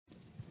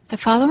The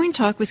following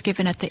talk was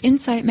given at the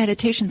Insight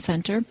Meditation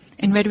Center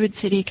in Redwood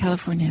City,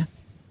 California.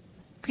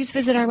 Please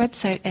visit our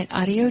website at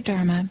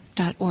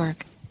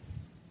audiodharma.org.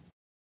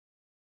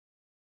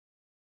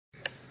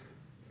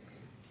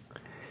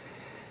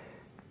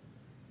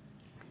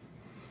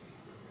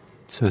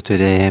 So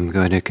today I'm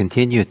going to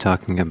continue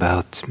talking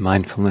about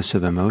mindfulness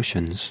of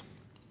emotions.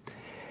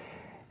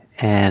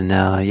 And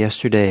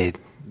yesterday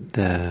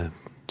the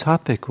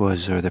topic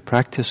was, or the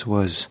practice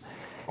was,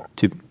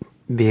 to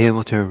be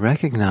able to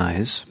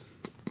recognize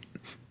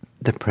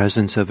the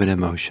presence of an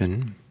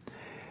emotion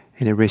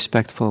in a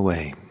respectful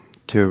way,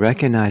 to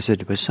recognize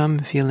it with some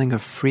feeling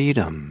of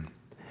freedom,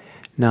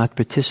 not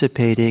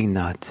participating,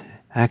 not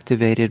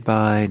activated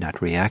by,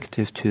 not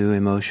reactive to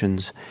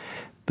emotions,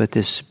 but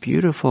this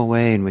beautiful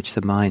way in which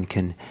the mind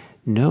can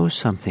know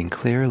something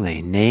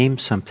clearly, name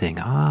something.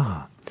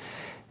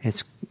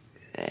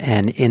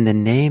 And in the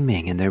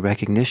naming, in the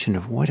recognition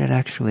of what it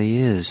actually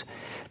is,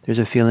 there's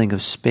a feeling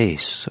of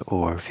space,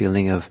 or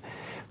feeling of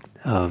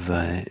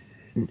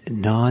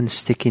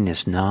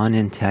non-stickiness,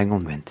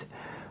 non-entanglement.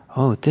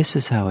 Oh, this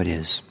is how it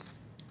is.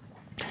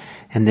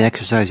 And the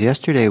exercise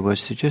yesterday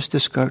was to just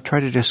try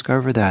to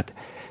discover that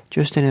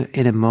just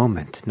in a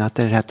moment. Not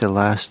that it had to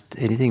last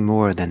anything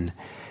more than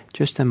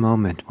just a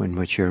moment in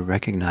which you're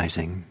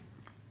recognizing.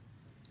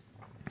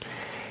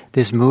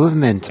 This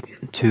movement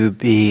to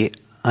be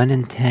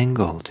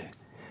unentangled,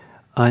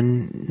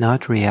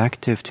 not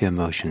reactive to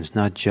emotions,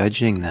 not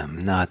judging them,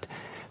 not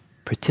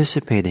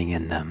participating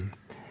in them,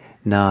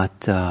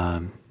 not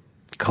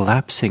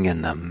collapsing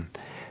in them,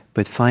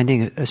 but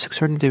finding a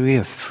certain degree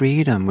of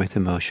freedom with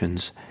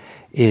emotions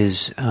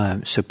is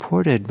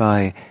supported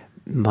by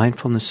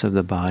mindfulness of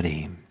the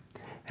body.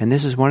 And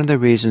this is one of the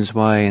reasons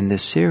why in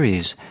this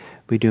series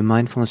we do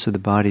mindfulness of the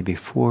body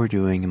before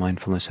doing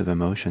mindfulness of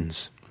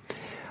emotions.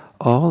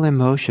 All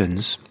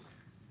emotions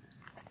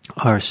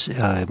are,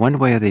 one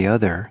way or the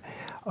other,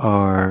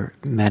 are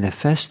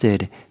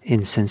manifested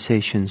in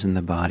sensations in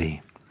the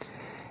body.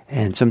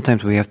 And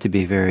sometimes we have to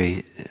be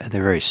they're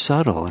very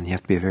subtle, and you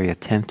have to be very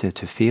attentive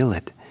to feel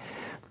it.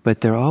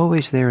 But they're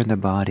always there in the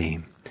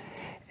body.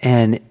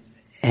 And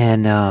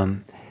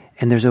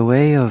there's a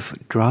way of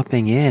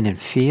dropping in and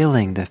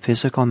feeling the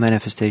physical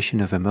manifestation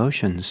of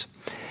emotions,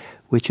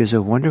 which is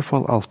a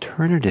wonderful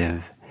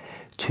alternative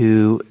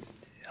to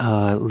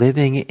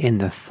living in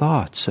the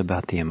thoughts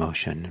about the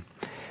emotion,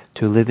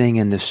 to living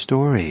in the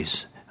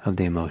stories of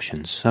the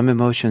emotions. Some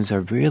emotions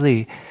are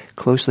really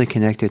closely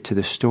connected to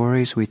the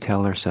stories we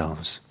tell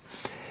ourselves.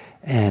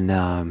 And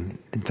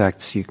in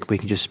fact, we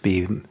can just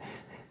be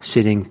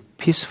sitting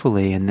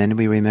peacefully, and then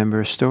we remember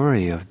a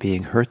story of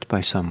being hurt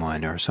by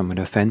someone, or someone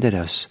offended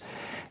us.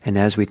 And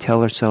as we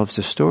tell ourselves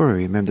the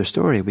story, remember the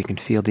story, we can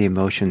feel the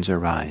emotions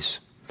arise.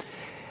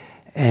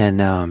 And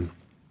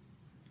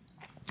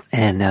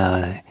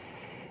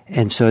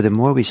so the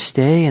more we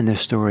stay in the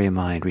story of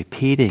mind,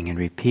 repeating and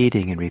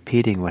repeating and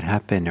repeating what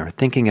happened, or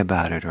thinking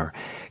about it, or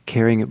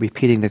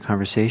repeating the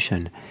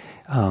conversation,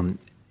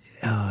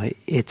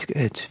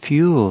 it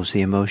fuels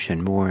the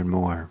emotion more and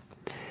more.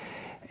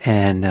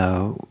 And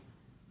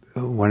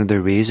one of the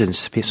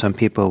reasons some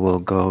people will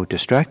go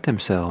distract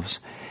themselves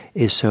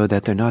is so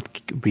that they're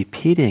not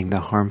repeating the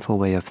harmful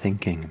way of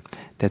thinking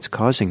that's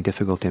causing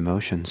difficult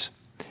emotions.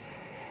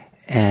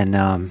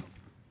 And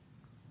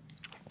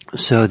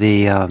so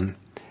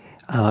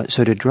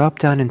to drop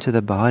down into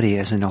the body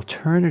as an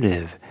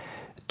alternative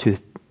to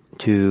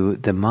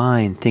the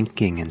mind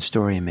thinking and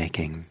story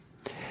making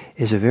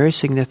is a very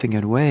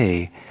significant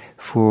way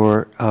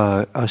for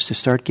us to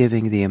start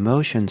giving the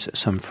emotions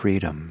some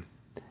freedom.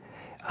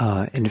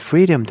 And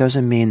freedom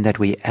doesn't mean that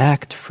we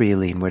act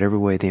freely in whatever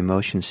way the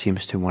emotion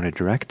seems to want to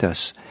direct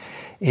us.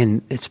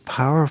 It's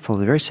powerful,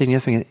 very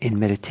significant. In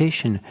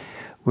meditation,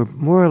 we're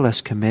more or less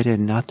committed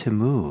not to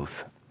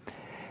move.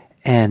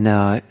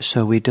 And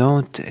so we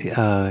don't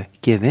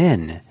give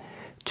in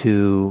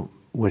to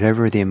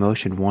whatever the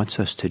emotion wants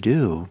us to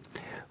do.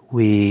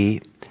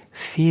 We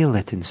feel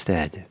it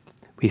instead.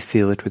 We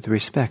feel it with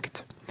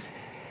respect.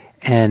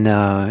 And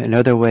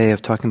another way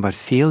of talking about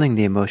feeling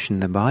the emotion in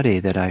the body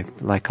that I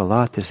like a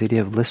lot is the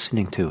idea of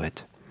listening to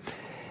it.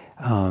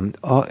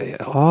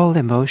 All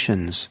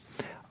emotions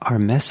are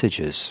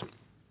messages.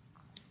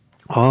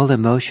 All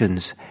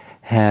emotions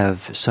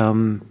have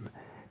some,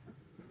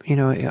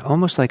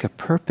 almost like a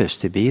purpose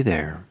to be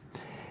there.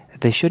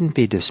 They shouldn't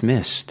be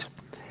dismissed.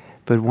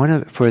 But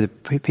for the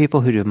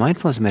people who do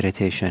mindfulness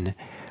meditation,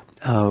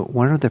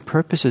 one of the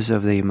purposes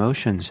of the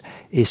emotions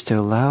is to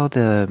allow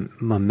the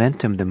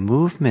momentum, the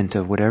movement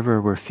of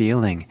whatever we're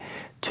feeling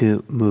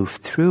to move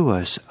through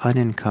us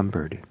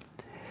unencumbered.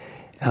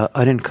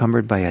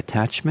 Unencumbered by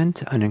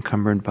attachment,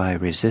 unencumbered by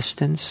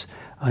resistance,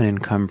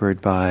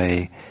 unencumbered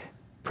by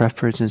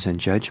preferences and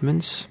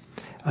judgments,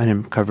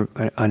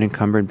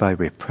 unencumbered by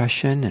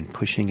repression and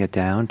pushing it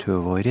down to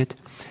avoid it.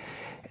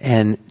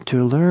 And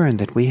to learn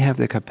that we have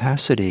the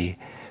capacity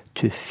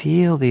to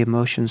feel the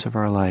emotions of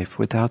our life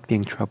without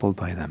being troubled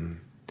by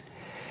them.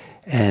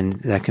 And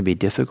that can be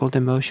difficult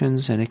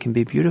emotions, and it can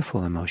be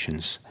beautiful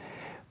emotions.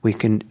 we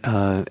can,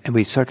 and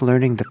we start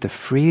learning that the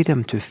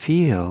freedom to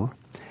feel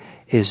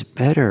is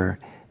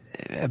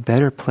a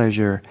better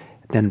pleasure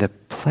than the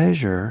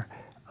pleasure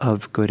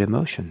of good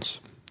emotions.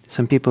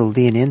 Some people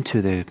lean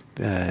into the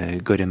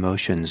good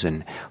emotions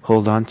and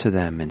hold on to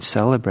them and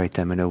celebrate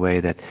them in a way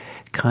that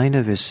kind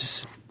of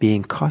is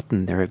being caught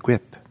in their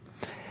grip.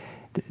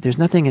 There's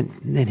nothing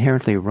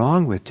inherently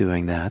wrong with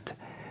doing that,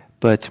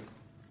 but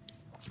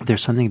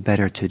there's something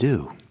better to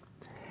do.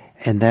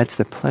 And that's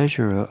the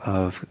pleasure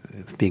of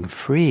being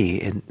free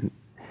in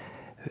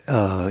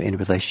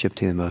relationship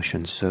to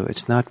emotions. So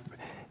it's not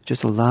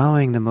just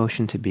allowing the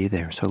emotion to be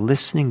there. So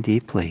listening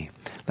deeply,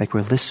 like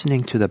we're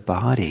listening to the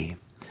body.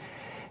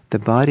 The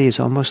body is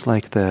almost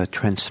like the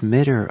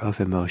transmitter of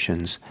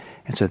emotions,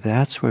 and so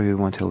that's where we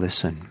want to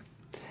listen.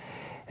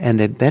 And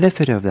the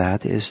benefit of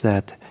that is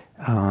that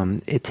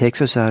it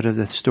takes us out of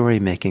the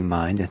story-making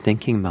mind, the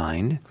thinking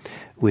mind,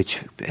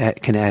 which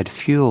can add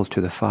fuel to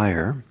the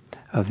fire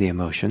of the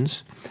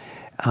emotions,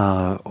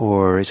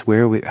 or it's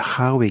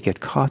how we get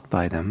caught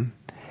by them,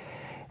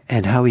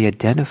 and how we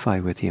identify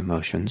with the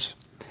emotions,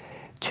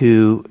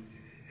 to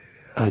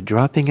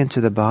dropping into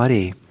the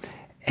body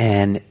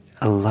and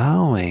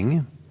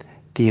allowing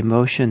the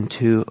emotion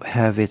to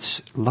have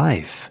its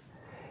life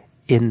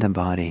in the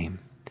body.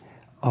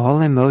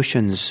 All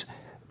emotions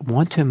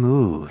want to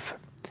move.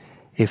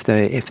 If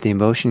the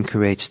emotion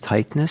creates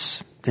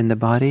tightness in the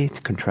body,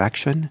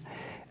 contraction,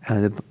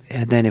 and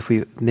then if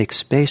we make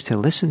space to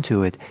listen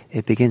to it,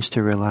 it begins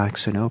to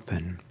relax and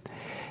open.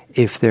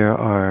 If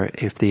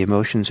the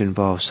emotions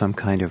involve some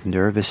kind of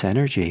nervous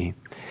energy,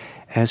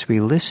 as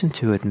we listen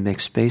to it and make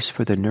space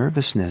for the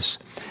nervousness,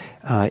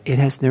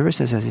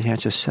 nervousness has a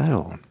chance to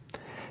settle.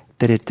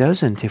 That it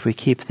doesn't if we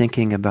keep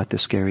thinking about the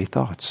scary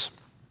thoughts.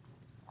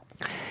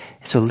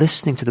 So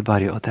listening to the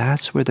body,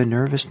 that's where the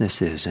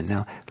nervousness is. And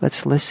now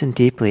let's listen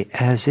deeply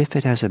as if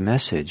it has a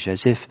message,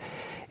 as if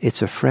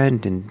it's a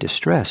friend in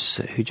distress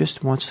who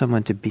just wants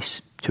someone to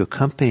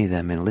accompany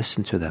them and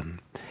listen to them.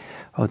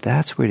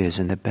 That's where it is,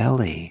 in the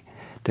belly,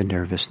 the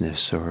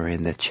nervousness, or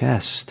in the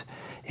chest,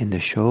 in the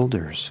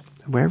shoulders,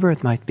 wherever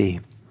it might be.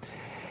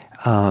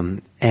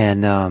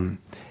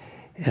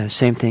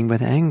 Same thing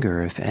with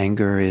anger. If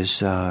anger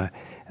is a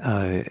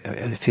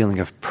feeling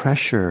of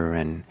pressure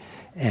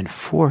and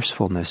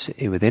forcefulness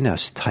within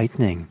us,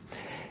 tightening,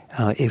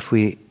 if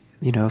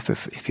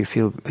you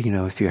feel,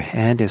 if your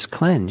hand is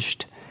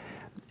clenched,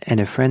 and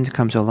a friend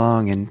comes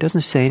along and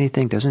doesn't say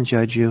anything, doesn't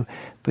judge you,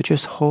 but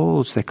just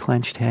holds the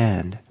clenched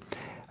hand,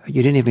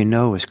 you didn't even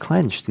know it was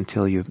clenched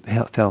until you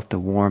felt the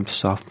warmth,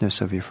 softness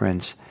of your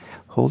friends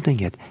holding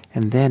it,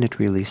 and then it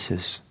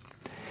releases.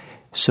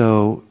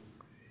 So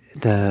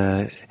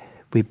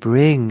we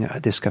bring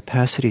this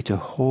capacity to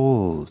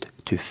hold,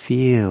 to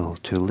feel,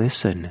 to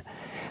listen,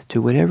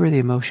 to whatever the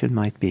emotion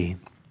might be.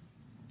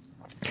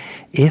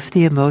 If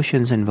the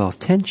emotions involve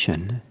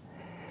tension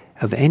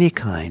of any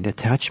kind,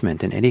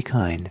 attachment in any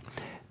kind,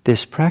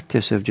 this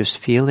practice of just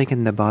feeling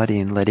in the body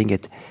and letting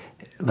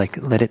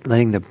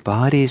the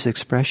body's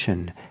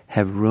expression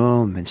have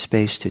room and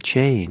space to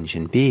change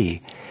and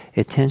be,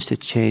 it tends to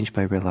change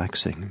by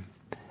relaxing.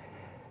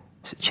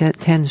 It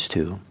tends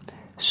to.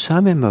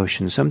 Some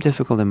emotions, some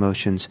difficult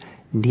emotions,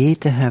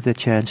 need to have the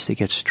chance to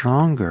get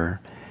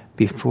stronger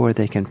before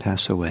they can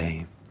pass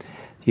away.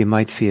 You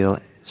might feel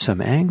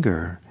some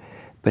anger,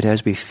 but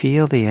as we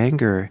feel the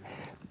anger,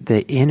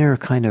 the inner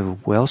kind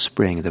of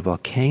wellspring, the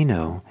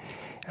volcano,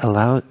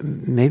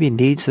 maybe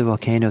needs the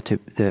volcano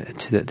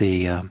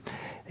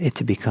it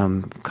to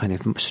become kind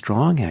of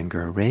strong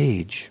anger,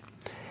 rage.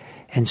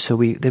 And so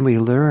we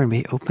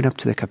open up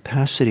to the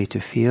capacity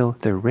to feel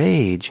the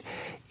rage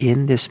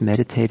in this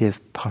meditative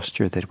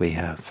posture that we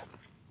have.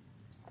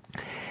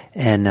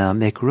 And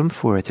make room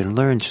for it and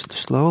learn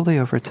slowly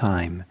over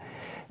time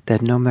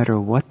that no matter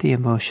what the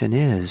emotion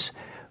is,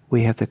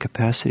 we have the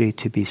capacity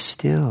to be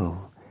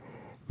still,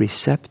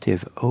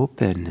 receptive,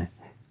 open,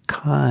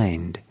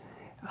 kind,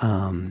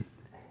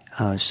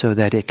 so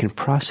that it can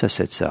process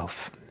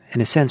itself.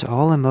 In a sense,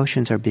 all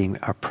emotions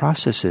are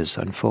processes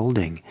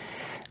unfolding.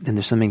 And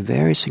there's something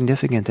very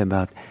significant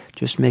about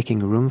just making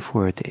room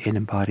for it in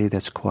a body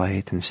that's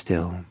quiet and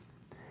still.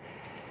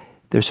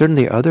 There's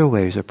certainly other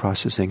ways of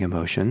processing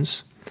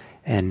emotions.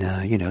 And,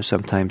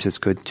 sometimes it's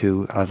good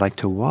I like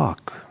to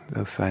walk.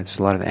 If there's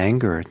a lot of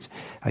anger,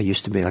 I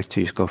used to like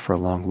to just go for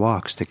long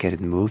walks to get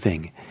it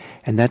moving.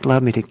 And that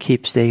allowed me to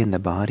stay in the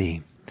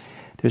body.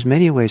 There's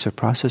many ways of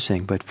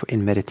processing, but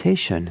in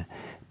meditation,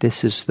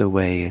 this is the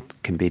way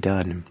it can be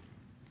done.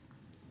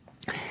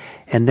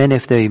 And then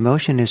if the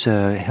emotion is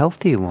a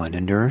healthy one,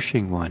 a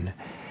nourishing one,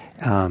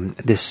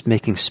 this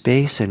making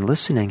space and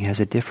listening has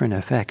a different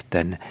effect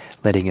than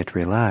letting it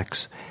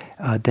relax.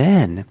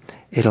 Then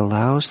it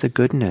allows the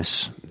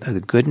goodness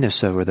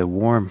or the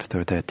warmth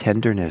or the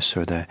tenderness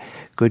or the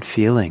good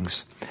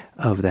feelings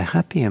of the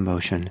happy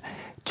emotion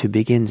to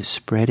begin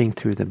spreading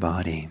through the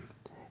body.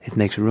 It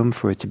makes room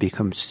for it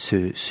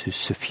to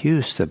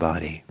suffuse the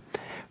body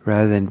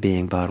rather than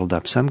being bottled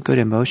up. Some good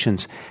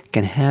emotions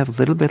can have a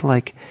little bit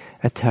like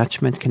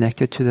attachment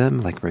connected to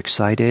them, like we're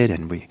excited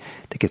and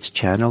it gets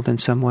channeled in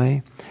some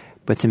way.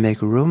 But to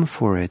make room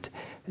for it,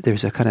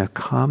 there's a kind of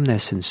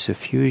calmness and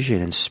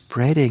suffusion and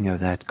spreading of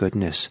that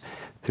goodness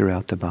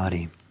throughout the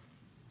body.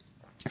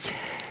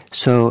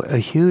 So a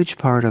huge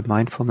part of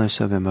mindfulness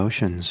of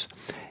emotions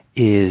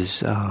is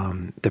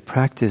the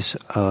practice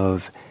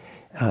of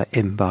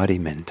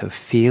embodiment, of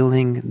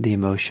feeling the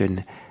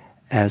emotion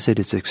as it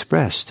is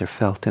expressed or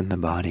felt in the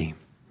body.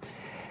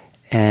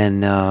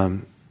 And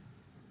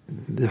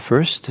the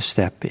first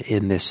step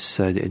in this,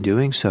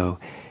 doing so,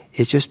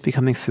 is just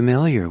becoming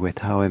familiar with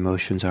how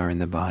emotions are in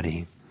the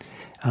body.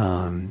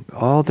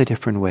 All the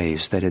different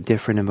ways that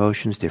different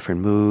emotions,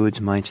 different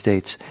moods, mind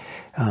states,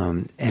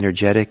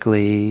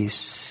 energetically,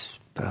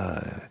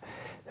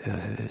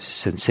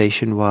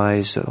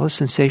 sensation-wise, all the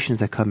sensations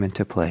that come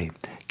into play,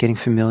 getting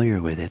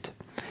familiar with it.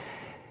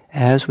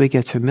 As we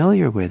get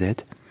familiar with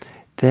it,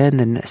 then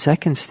the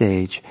second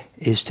stage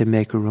is to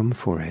make room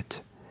for it,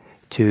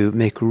 to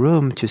make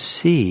room to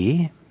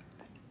see,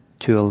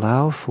 to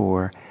allow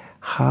for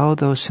how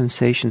those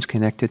sensations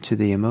connected to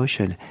the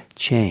emotion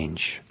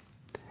change,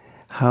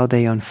 how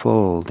they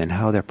unfold, and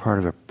how they're part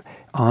of an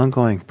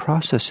ongoing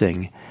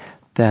processing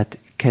that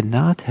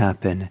cannot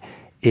happen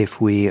if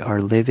we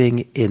are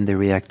living in the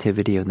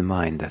reactivity of the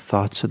mind, the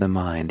thoughts of the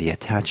mind, the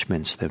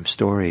attachments, the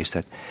stories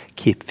that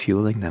keep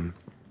fueling them.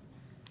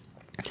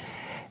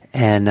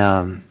 And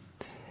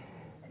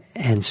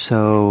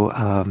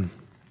so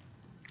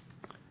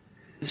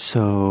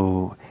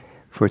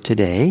for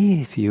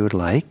today, if you would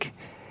like,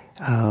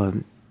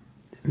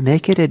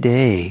 make it a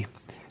day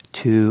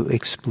to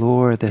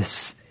explore the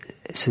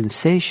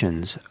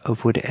sensations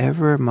of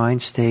whatever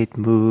mind state,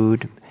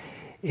 mood,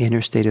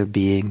 inner state of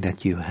being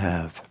that you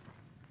have.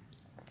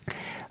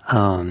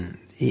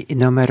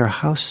 No matter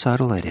how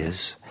subtle it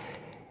is,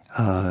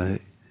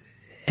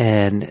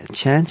 and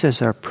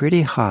chances are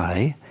pretty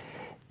high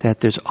that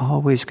there's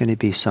always going to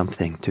be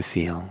something to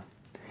feel.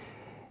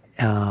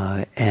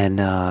 But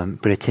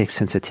it takes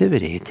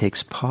sensitivity, it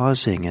takes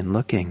pausing and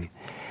looking.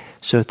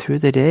 So through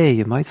the day,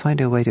 you might find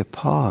a way to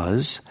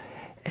pause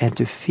and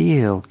to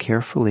feel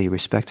carefully,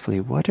 respectfully,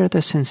 what are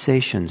the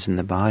sensations in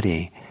the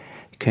body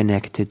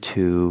connected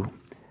to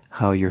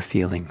how you're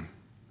feeling.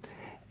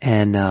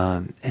 And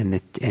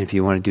if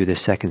you want to do the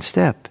second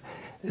step,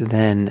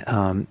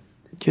 then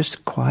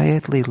just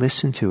quietly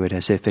listen to it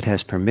as if it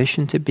has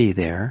permission to be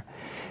there,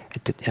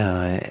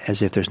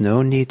 as if there's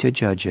no need to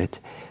judge it,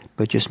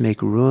 but just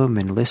make room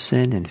and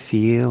listen and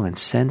feel and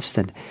sense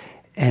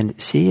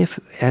and see if,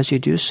 as you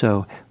do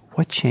so,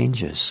 what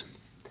changes.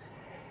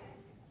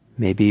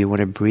 Maybe you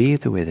want to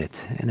breathe with it,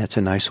 and that's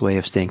a nice way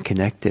of staying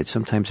connected.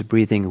 Sometimes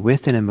breathing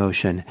with an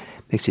emotion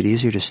makes it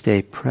easier to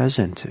stay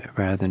present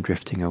rather than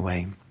drifting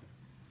away.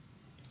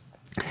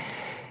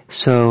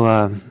 So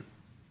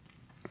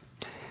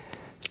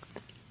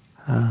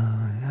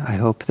I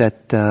hope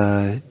that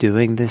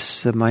doing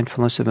this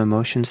mindfulness of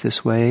emotions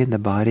this way in the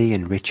body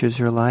enriches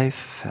your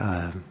life.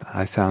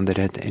 I found that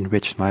it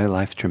enriched my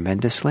life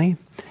tremendously,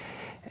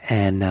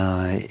 and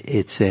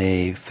it's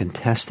a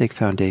fantastic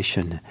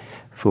foundation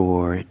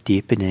for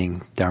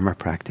deepening Dharma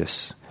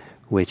practice,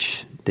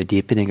 which the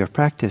deepening of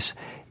practice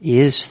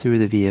is through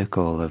the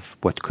vehicle of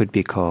what could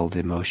be called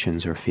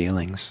emotions or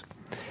feelings.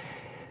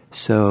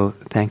 So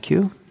thank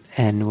you,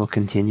 and we'll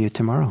continue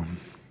tomorrow.